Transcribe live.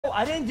No,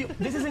 I didn't do.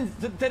 This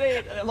isn't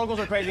today. Locals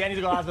are crazy. I need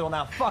to go to the hospital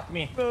now. Fuck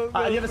me. Bro,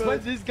 Do you have a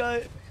splint?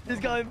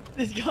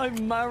 this guy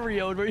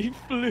Mario, where he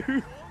flew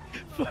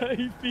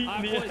 30 feet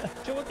in the air.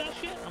 Chill with that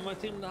shit. I'm gonna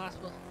take him to the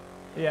hospital.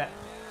 Yeah.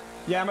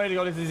 Yeah, I'm ready to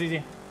go. This is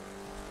easy.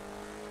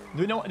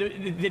 Do you know?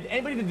 Did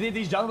anybody did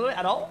these jobs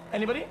at all?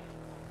 Anybody?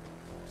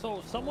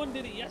 So someone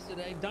did it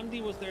yesterday.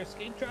 Dundee was their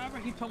skate driver.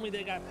 He told me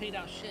they got paid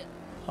out shit.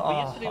 But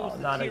yesterday was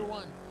the tier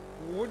 1.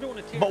 We're doing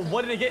a tier 2. But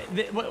what did they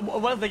get?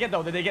 What did they get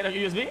though? Did they get a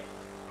USB?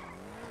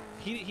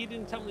 He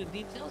didn't tell me the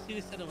details. He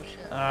just said it was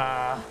shit.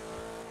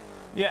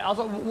 Yeah.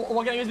 Also,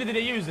 what kind of USB did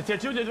they use? The tier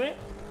 2, did we?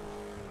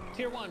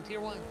 Tier 1.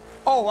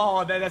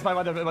 Oh, that's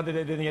probably why they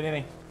didn't get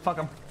anything. Fuck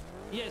them.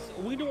 Yes,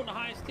 we're doing the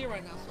highest tier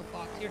right now so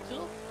far. Tier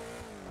 2.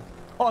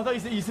 Oh, I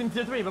thought you seen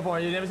tier 3 before.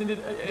 You never seen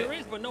it. There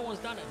is, but no one's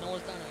done it. That's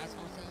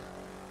what I'm saying.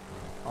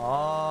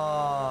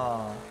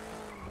 Oh.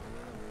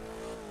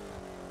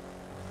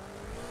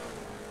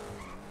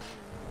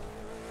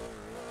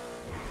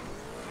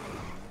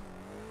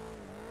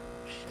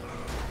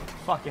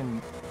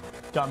 Fucking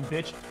dumb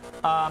bitch.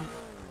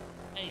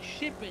 Hey,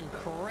 shit been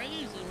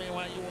crazy, man,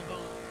 while you were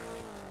gone.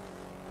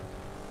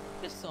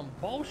 This some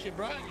bullshit,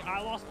 bro.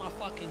 I lost my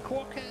fucking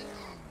court case.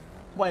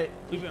 Wait.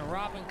 We've been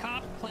robbing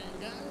cops, playing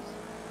guns.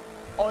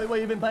 Oh, wait,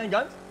 you've been playing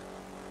guns?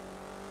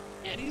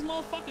 Yeah, these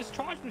motherfuckers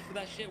charged me for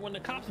that shit when the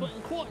cops went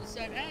in court and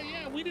said, hey,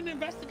 yeah, we didn't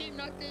investigate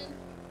nothing.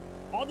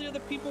 All the other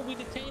people we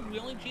detained, we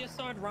only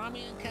GSR'd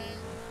Rami and Ken.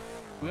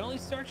 We only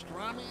searched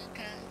Rami and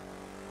Ken.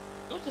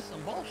 It was just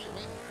some bullshit,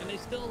 man. And they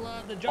still,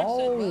 the judge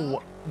said,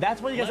 that's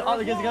why you guys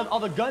got all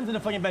the guns in the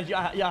fucking bench.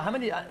 Yeah, how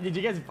many, did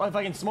you guys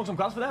fucking smoke some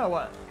cops for that or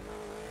what?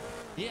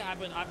 Yeah,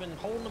 I've been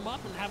holding them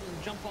up and having them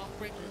jump off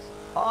bridges.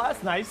 Oh,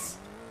 that's nice.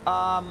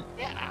 Yeah,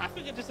 I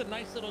figured just a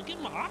nice little, give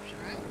them an option,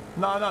 right?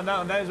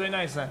 No, that is really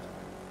nice, man.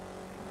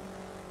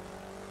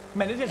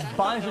 Man, this guy's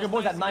buying circuit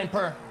boards at 9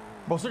 per.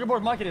 Bro, circuit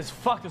board market is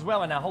fucked as well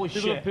right now. Holy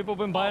shit. People have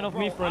been buying off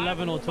me for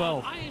 11 or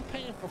 12. I ain't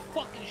paying for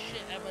fucking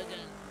shit ever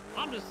again.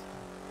 I'm just,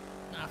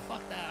 nah,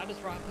 fuck that. I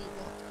just rob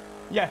people.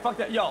 Yeah, fuck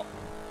that. Yo,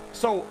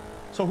 so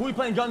who we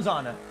playing guns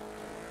on?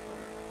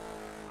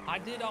 I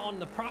did on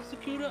the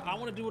prosecutor. I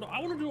want to do it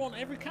on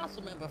every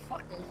council member.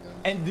 Fuck those guns.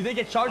 And did they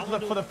get charged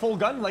for the full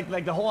gun,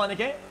 like the whole NK?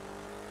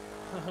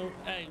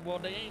 Hey, well,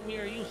 they ain't me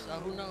or you, so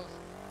who knows?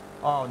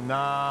 Oh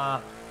nah.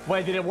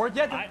 Wait, did it work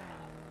yet?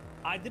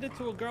 I did it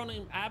to a girl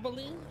named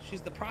Abilene.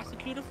 She's the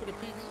prosecutor for the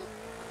PD.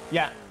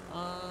 Yeah.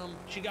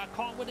 She got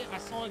caught with it. I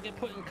saw her get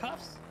put in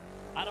cuffs.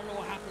 I don't know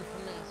what happened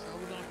from there, so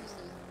we're gonna have to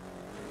see.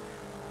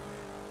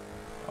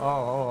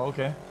 Oh,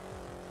 okay.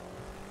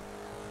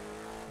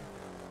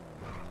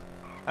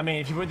 I mean,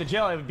 if you went to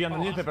jail, it would be on the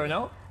newspaper,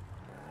 no?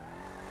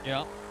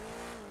 Yeah.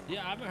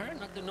 Yeah, I haven't heard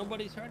nothing.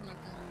 Nobody's heard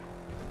nothing.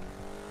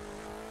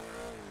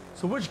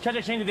 So which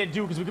catch chain did they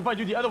do? Because we could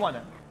probably do the other one.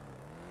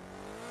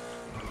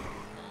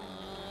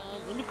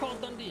 Let me call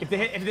Dundee. If they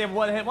hit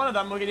one of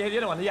them, we're gonna hit the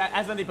other one. Yeah,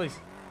 ask Dundee, please.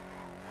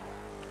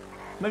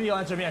 Maybe you'll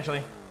answer me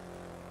actually.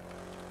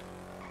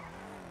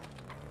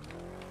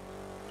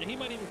 Yeah, he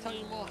might even tell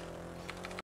you more.